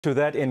To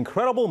that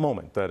incredible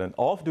moment that an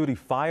off-duty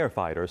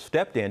firefighter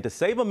stepped in to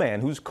save a man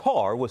whose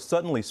car was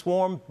suddenly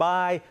swarmed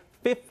by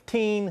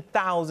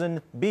 15,000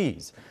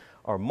 bees.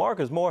 Our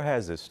Marcus Moore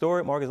has this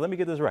story. Marcus, let me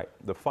get this right.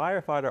 The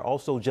firefighter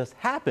also just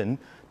happened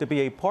to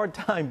be a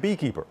part-time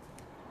beekeeper.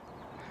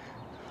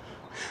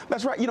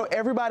 That's right. You know,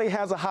 everybody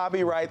has a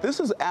hobby, right? This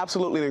is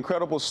absolutely an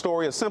incredible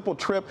story. A simple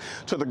trip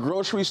to the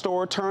grocery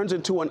store turns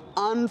into an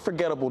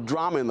unforgettable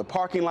drama in the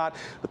parking lot.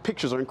 The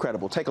pictures are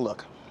incredible. Take a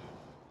look.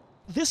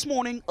 This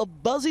morning, a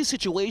buzzy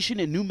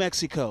situation in New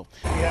Mexico.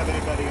 Do you have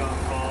anybody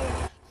on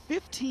call?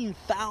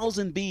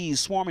 15,000 bees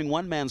swarming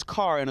one man's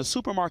car in a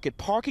supermarket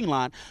parking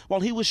lot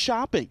while he was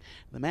shopping.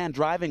 The man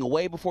driving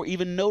away before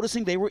even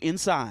noticing they were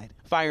inside.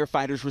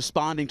 Firefighters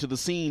responding to the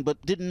scene but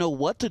didn't know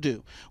what to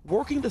do.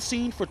 Working the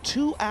scene for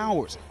 2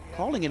 hours,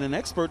 calling in an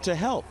expert to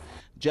help.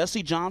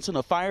 Jesse Johnson,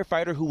 a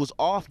firefighter who was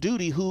off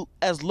duty, who,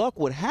 as luck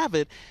would have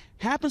it,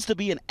 happens to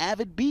be an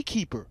avid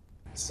beekeeper.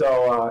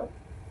 So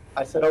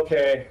I said,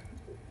 okay,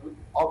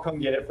 I'll come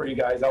get it for you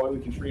guys. That way we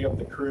can free up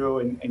the crew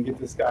and get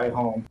this guy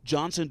home.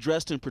 Johnson,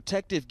 dressed in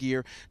protective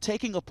gear,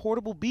 taking a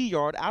portable bee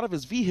yard out of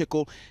his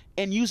vehicle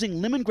and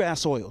using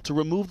lemongrass oil to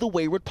remove the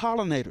wayward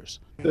pollinators.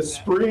 The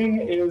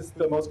spring is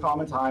the most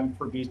common time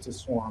for bees to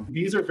swarm.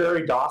 Bees are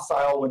very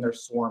docile when they're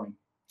swarming.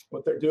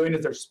 What they're doing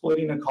is they're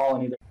splitting a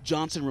colony.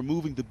 Johnson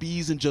removing the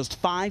bees in just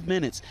 5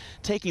 minutes,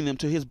 taking them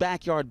to his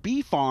backyard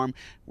bee farm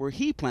where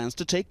he plans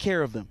to take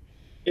care of them.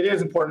 It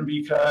is important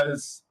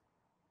because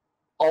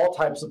all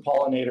types of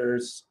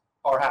pollinators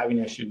are having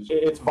issues.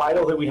 It's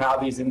vital that we have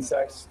these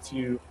insects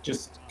to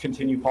just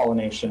continue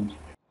pollination.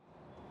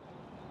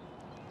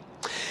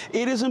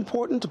 It is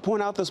important to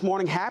point out this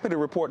morning, happy to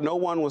report no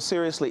one was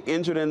seriously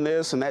injured in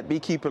this, and that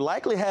beekeeper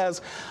likely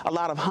has a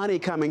lot of honey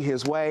coming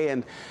his way.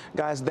 And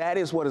guys, that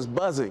is what is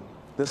buzzing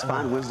this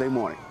fine Wednesday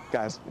morning.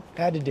 Guys.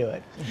 Had to do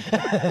it.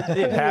 You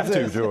didn't have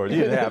to, George.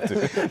 You didn't have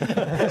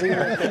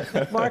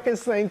to.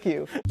 Marcus, thank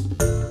you.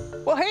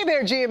 Well, hey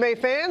there, GMA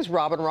fans.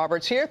 Robin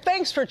Roberts here.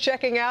 Thanks for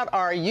checking out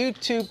our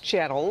YouTube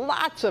channel.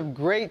 Lots of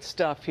great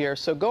stuff here.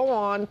 So go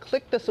on,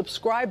 click the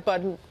subscribe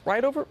button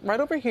right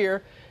over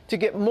here to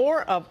get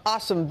more of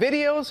awesome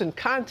videos and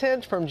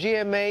content from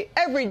GMA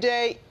every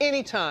day,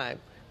 anytime.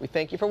 We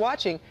thank you for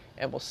watching,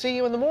 and we'll see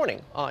you in the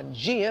morning on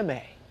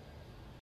GMA.